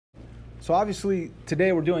So obviously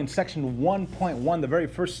today we're doing section 1.1, the very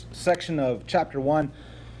first section of chapter 1.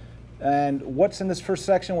 And what's in this first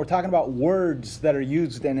section? We're talking about words that are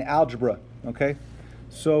used in algebra, okay?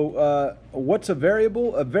 So what's a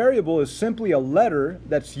variable? A variable is simply a letter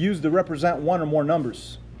that's used to represent one or more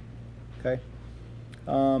numbers, okay?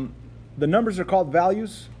 The numbers are called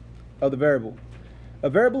values of the variable. A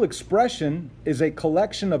variable expression is a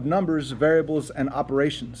collection of numbers, variables, and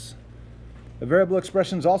operations. A variable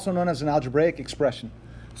expression is also known as an algebraic expression.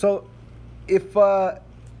 So if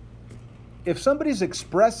somebody's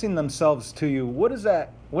expressing themselves to you, what does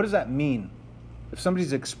that mean? If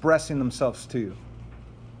somebody's expressing themselves to you?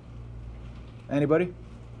 Anybody?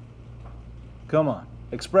 Come on,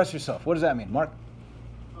 express yourself. What does that mean, Mark?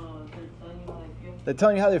 They're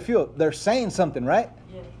telling you how they feel. They're saying something, right?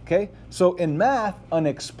 Yeah. Okay. So in math, an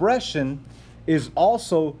expression is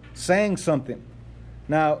also saying something.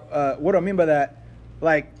 Now, what do I mean by that?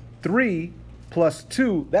 Like 3 plus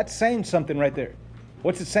 2, that's saying something right there.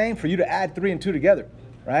 What's it saying? For you to add 3 and 2 together,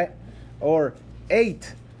 right? Or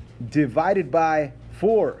 8 divided by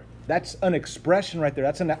 4. That's an expression right there.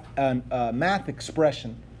 That's a math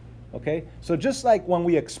expression, okay? So just like when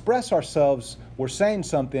we express ourselves, we're saying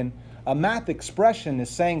something, a math expression is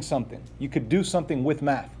saying something. You could do something with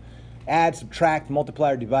math. Add, subtract,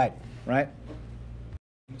 multiply, or divide, right?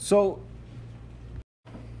 So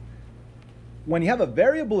when you have a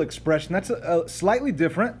variable expression, that's a slightly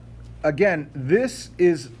different. Again, this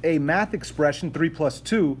is a math expression, 3 plus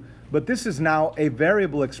 2, but this is now a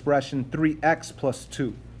variable expression, 3x plus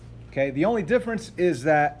 2. Okay, the only difference is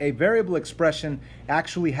that a variable expression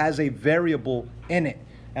actually has a variable in it.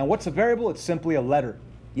 And what's a variable? It's simply a letter.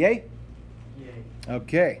 Yay? Yay.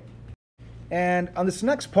 Okay. And on this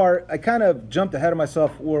next part, I kind of jumped ahead of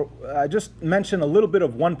myself, or I just mentioned a little bit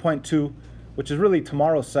of 1.2, which is really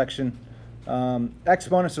tomorrow's section.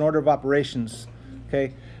 Exponents and order of operations.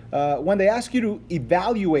 Okay, when they ask you to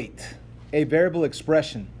evaluate a variable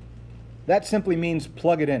expression, that simply means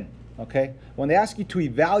plug it in. Okay, when they ask you to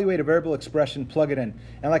evaluate a variable expression, plug it in.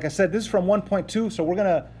 And like I said, this is from 1.2, so we're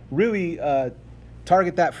gonna really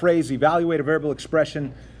target that phrase, evaluate a variable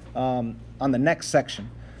expression, on the next section.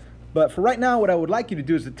 But for right now, what I would like you to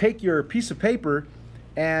do is to take your piece of paper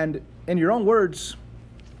and, in your own words,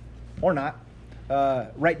 or not,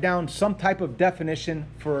 write down some type of definition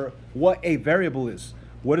for what a variable is.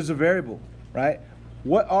 What is a variable, right?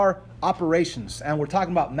 What are operations? And we're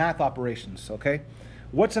talking about math operations, okay?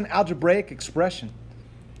 What's an algebraic expression?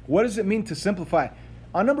 What does it mean to simplify?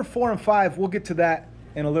 On number 4 and 5, we'll get to that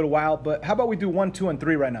in a little while, but how about we do 1, 2, and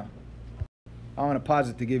 3 right now? I want to pause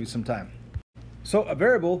it to give you some time. So a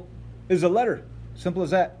variable is a letter, simple as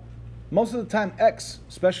that. Most of the time, X,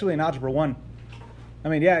 especially in Algebra 1. I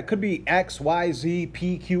mean, yeah, it could be X, Y, Z,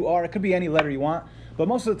 P, Q, R. It could be any letter you want. But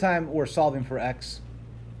most of the time, we're solving for X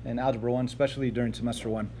in Algebra 1, especially during semester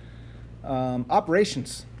 1.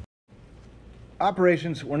 Operations.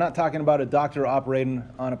 Operations, we're not talking about a doctor operating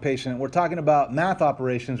on a patient. We're talking about math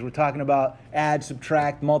operations. We're talking about add,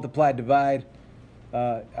 subtract, multiply, divide.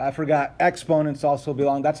 I forgot exponents also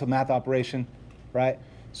belong. That's a math operation, right?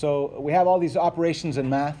 So we have all these operations in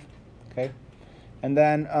math, okay? And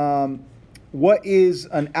then what is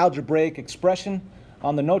an algebraic expression?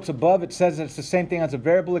 On the notes above, it says that it's the same thing as a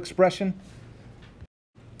variable expression.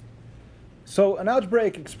 So an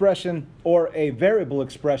algebraic expression or a variable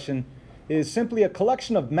expression is simply a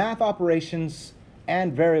collection of math operations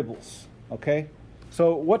and variables, okay?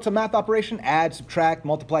 So what's a math operation? Add, subtract,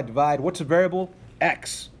 multiply, divide. What's a variable?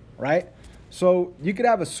 X, right? So you could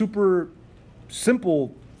have a super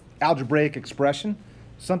simple algebraic expression,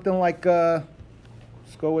 something like, let's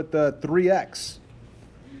go with the 3x.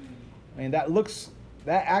 I mean, that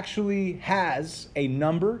actually has a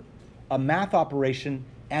number, a math operation,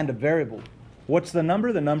 and a variable. What's the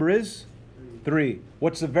number? The number is 3.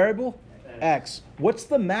 What's the variable? X. What's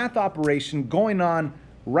the math operation going on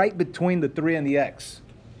right between the 3 and the x?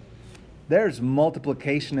 There's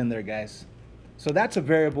multiplication in there, guys. So that's a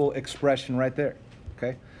variable expression right there,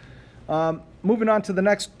 okay? Moving on to the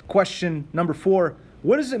next question, number 4.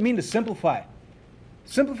 What does it mean to simplify?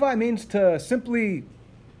 Simplify means to simply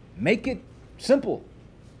make it simple.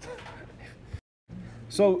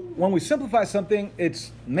 So when we simplify something,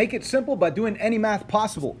 it's make it simple by doing any math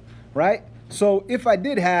possible, right? So if I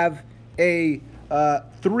did have a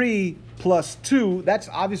 3 plus 2, that's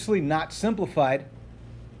obviously not simplified.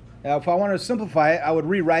 Now, if I wanted to simplify it, I would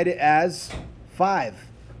rewrite it as 5,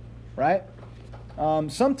 right?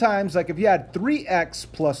 Sometimes, like if you had 3x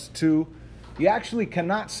plus 2, you actually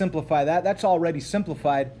cannot simplify that. That's already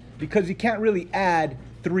simplified because you can't really add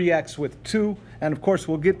 3x with 2. And of course,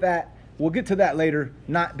 we'll get we'll get to that later,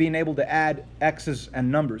 not being able to add x's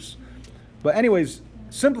and numbers. But anyways,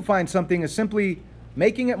 simplifying something is simply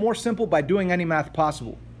making it more simple by doing any math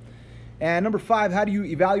possible. And number 5, how do you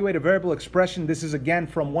evaluate a variable expression? This is again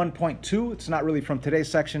from 1.2. It's not really from today's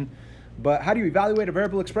section, but how do you evaluate a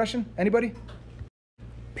variable expression? Anybody?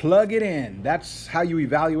 Plug it in. That's how you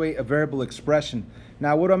evaluate a variable expression.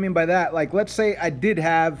 Now, what do I mean by that? Like, let's say I did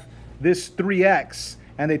have this 3x,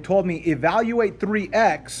 and they told me evaluate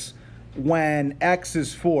 3x when x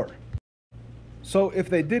is 4. So if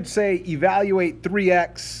they did say evaluate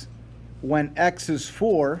 3x when x is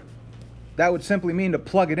 4, that would simply mean to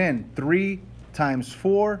plug it in. 3 times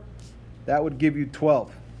 4, that would give you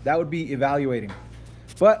 12. That would be evaluating.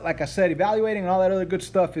 But like I said, evaluating and all that other good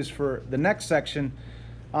stuff is for the next section.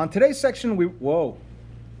 On today's section, we want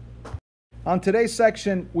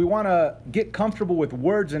to get comfortable with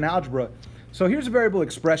words in algebra. So here's a variable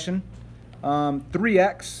expression,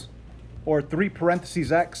 3x, or 3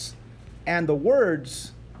 parentheses x, and the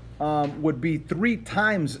words would be 3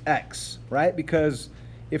 times x, right? Because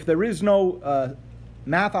if there is no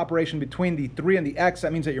math operation between the 3 and the x,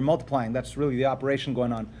 that means that you're multiplying. That's really the operation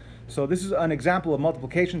going on. So this is an example of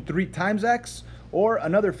multiplication, 3 times x, or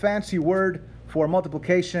another fancy word for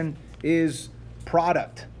multiplication is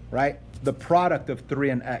product, right? The product of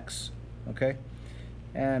 3 and x, okay?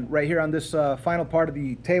 And right here on this final part of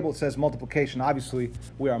the table, it says multiplication. Obviously,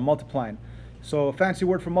 we are multiplying. So a fancy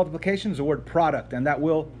word for multiplication is the word product, and that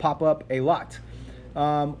will pop up a lot.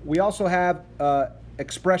 We also have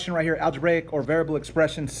expression right here, algebraic or variable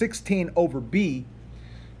expression, 16 over b.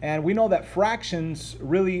 And we know that fractions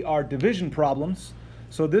really are division problems.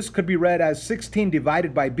 So this could be read as 16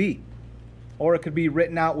 divided by b. Or it could be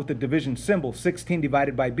written out with the division symbol, 16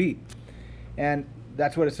 divided by b. And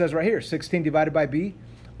that's what it says right here, 16 divided by b.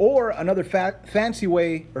 Or another fancy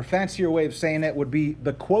way or fancier way of saying it would be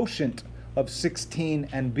the quotient of 16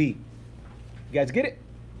 and b. You guys get it?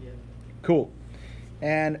 Yeah. Cool.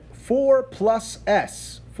 And 4 plus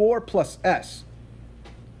s, 4 plus s.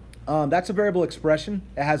 That's a variable expression.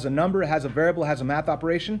 It has a number, it has a variable, it has a math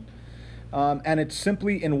operation. And it's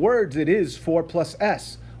simply, in words, it is 4 plus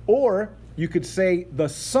s. Or you could say the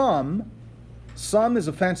sum is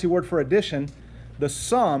a fancy word for addition, the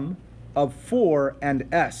sum of 4 and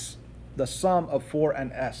s. The sum of 4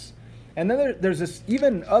 and s. And then there's this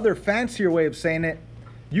even other fancier way of saying it.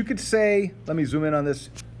 You could say, let me zoom in on this,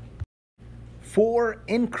 4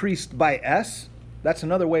 increased by s. That's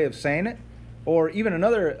another way of saying it. Or even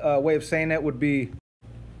another way of saying it would be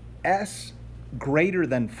s greater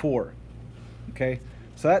than 4. Okay,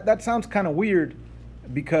 so that sounds kind of weird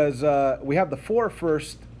because we have the 4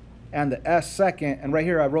 first and the s second, and right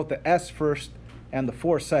here I wrote the s first and the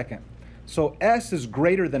 4 second. So s is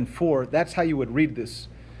greater than 4. That's how you would read this.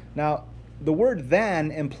 Now, the word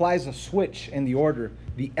than implies a switch in the order.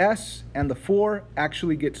 The s and the 4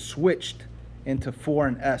 actually get switched into 4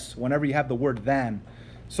 and s whenever you have the word than.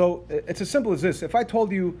 So it's as simple as this. If I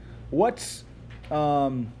told you, what's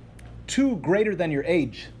 2 greater than your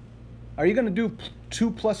age? Are you going to do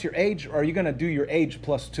 2 plus your age, or are you going to do your age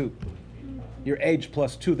plus 2? Your age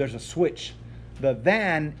plus 2. There's a switch. The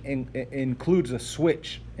than includes a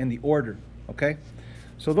switch in the order, okay?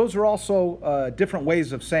 So those are also different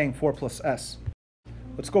ways of saying 4 plus s.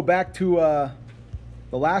 Let's go back to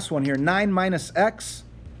the last one here. 9 minus x.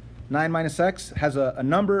 9 minus x has a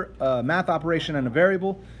number, a math operation, and a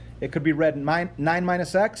variable. It could be read 9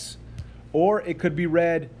 minus x, or it could be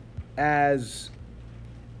read as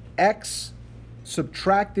x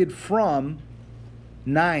subtracted from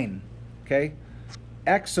 9, okay?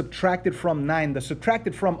 X subtracted from 9. The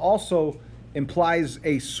subtracted from also implies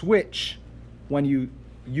a switch when you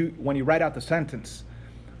write out the sentence.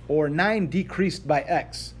 Or 9 decreased by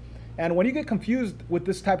x. And when you get confused with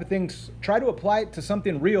this type of things, try to apply it to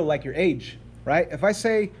something real like your age, right? If I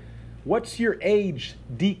say, what's your age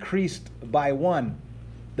decreased by 1?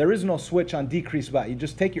 There is no switch on decreased by. You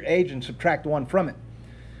just take your age and subtract 1 from it.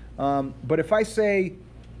 But if I say,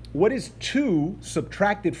 what is 2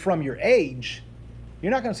 subtracted from your age?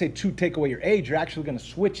 You're not going to say 2 take away your age. You're actually going to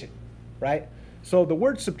switch it, right? So the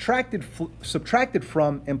word subtracted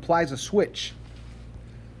from implies a switch.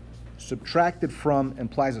 Subtracted from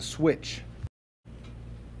implies a switch.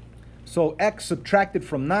 So x subtracted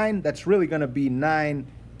from 9, that's really going to be 9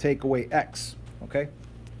 take away x, okay?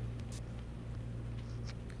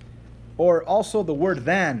 Or also the word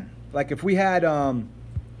than. Like if we had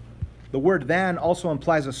the word than also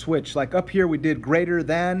implies a switch. Like up here we did greater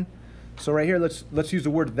than. So right here let's use the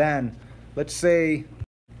word than. Let's say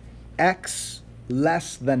x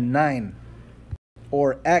less than 9,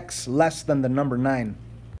 or x less than the number 9.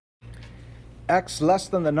 x less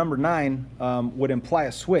than the number 9 would imply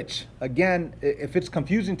a switch. Again, if it's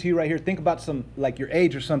confusing to you right here, think about some, like your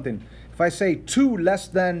age or something. If I say 2 less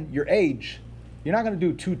than your age, you're not going to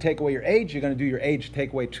do 2 take away your age. You're going to do your age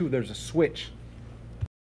take away 2. There's a switch.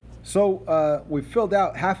 So we filled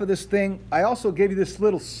out half of this thing. I also gave you this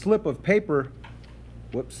little slip of paper.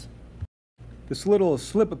 Whoops. This little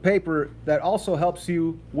slip of paper that also helps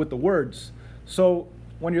you with the words. So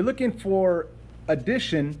when you're looking for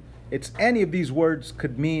addition, it's any of these words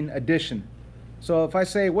could mean addition. So if I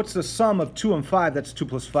say, what's the sum of 2 and 5? That's 2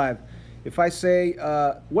 plus 5. If I say,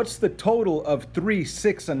 what's the total of 3,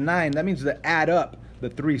 6, and 9? That means to add up the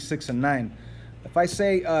 3, 6, and 9. If I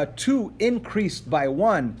say 2 increased by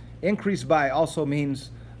 1, increased by also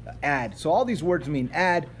means add. So all these words mean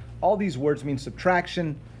add. All these words mean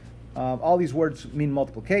subtraction. All these words mean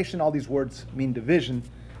multiplication. All these words mean division.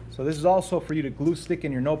 So this is also for you to glue stick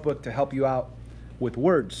in your notebook to help you out with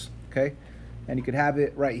words, okay? And you could have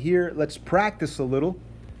it right here. Let's practice a little.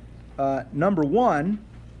 Number 1,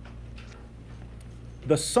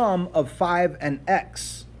 the sum of 5 and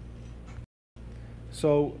x.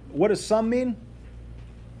 So what does sum mean?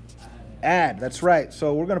 Add, that's right.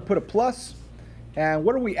 So we're going to put a plus. And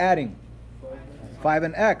what are we adding? 5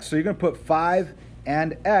 and x. So you're going to put 5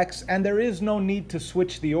 and x, and there is no need to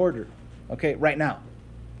switch the order, okay, right now.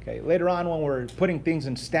 Okay, later on when we're putting things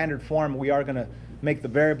in standard form, we are going to make the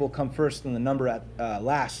variable come first and the number at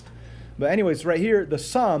last. But anyways, right here, the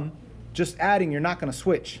sum, just adding, you're not going to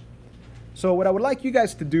switch. So what I would like you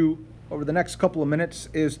guys to do over the next couple of minutes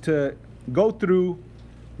is to go through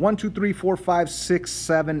 1, 2, 3, 4, 5, 6,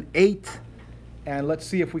 7, 8, and let's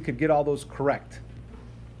see if we could get all those correct.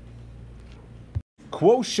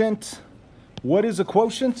 Quotient. What is a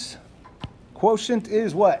quotient? Quotient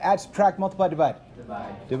is what? Add, subtract, multiply, divide.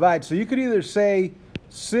 Divide. So you could either say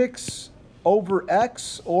 6 over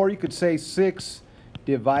x, or you could say 6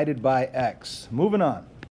 divided by x. Moving on.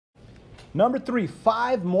 Number 3,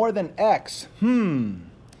 5 more than x.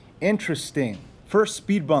 Interesting. First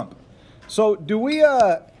speed bump. So do we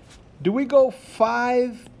go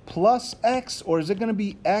 5 plus x, or is it going to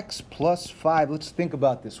be x plus 5? Let's think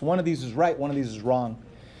about this. One of these is right, one of these is wrong.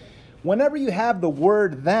 Whenever you have the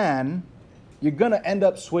word than, you're going to end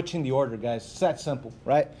up switching the order, guys. It's that simple,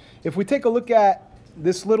 right? If we take a look at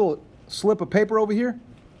this little slip of paper over here,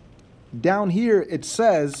 down here it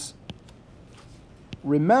says,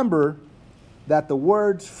 remember that the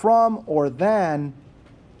words from or than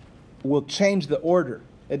will change the order.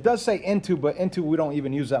 It does say into, but into we don't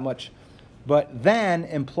even use that much. But than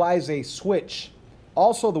implies a switch.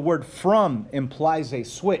 Also, the word from implies a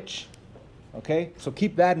switch. Okay, so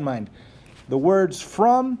keep that in mind. The words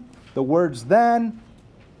from, the words than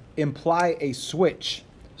imply a switch.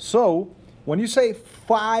 So when you say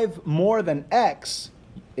 5 more than x,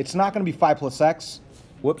 it's not going to be 5 plus x.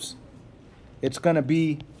 Whoops. It's going to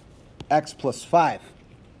be x plus 5.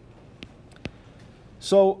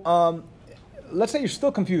 So let's say you're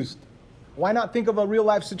still confused. Why not think of a real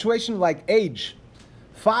life situation like age?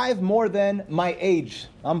 5 more than my age.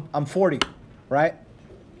 I'm 40, right?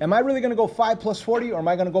 Am I really going to go 5 plus 40, or am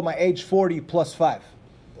I going to go my age 40 plus 5?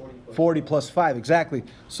 40 plus 5, exactly.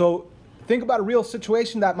 So think about a real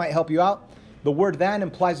situation that might help you out. The word than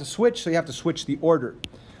implies a switch, so you have to switch the order.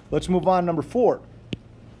 Let's move on. Number 4.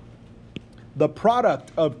 The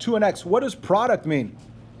product of 2 and x. What does product mean?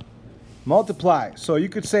 Multiply. So you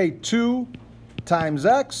could say 2 times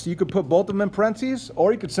x. You could put both of them in parentheses,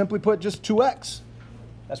 or you could simply put just 2x.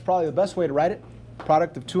 That's probably the best way to write it.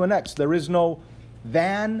 Product of 2 and x. There is no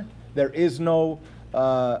than, there is no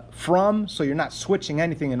from, so you're not switching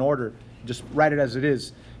anything in order. Just write it as it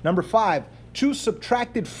is. Number 5, 2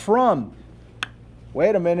 subtracted from.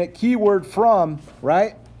 Wait a minute, keyword from,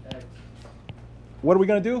 right? What are we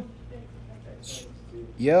going to do?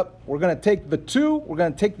 Yep, we're going to take the 2, we're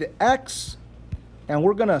going to take the x, and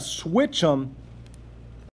we're going to switch them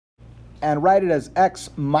and write it as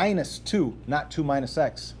x minus 2, not 2 minus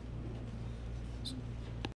x.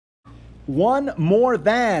 1 more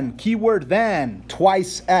than, keyword than,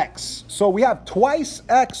 twice x. So we have twice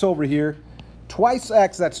x over here. Twice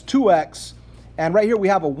x, that's 2x. And right here we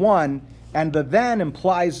have a 1. And the than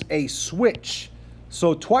implies a switch.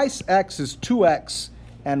 So twice x is 2x.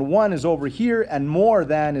 And 1 is over here. And more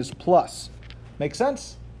than is plus. Make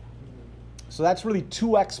sense? So that's really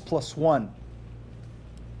 2x plus 1.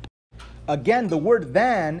 Again, the word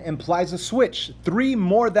than implies a switch. 3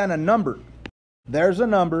 more than a number. There's a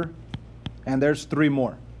number. And there's 3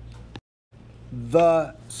 more.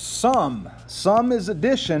 The sum. Sum is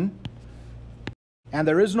addition. And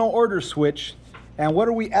there is no order switch. And what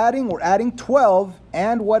are we adding? We're adding 12.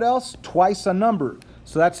 And what else? Twice a number.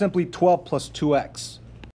 So that's simply 12 plus 2x.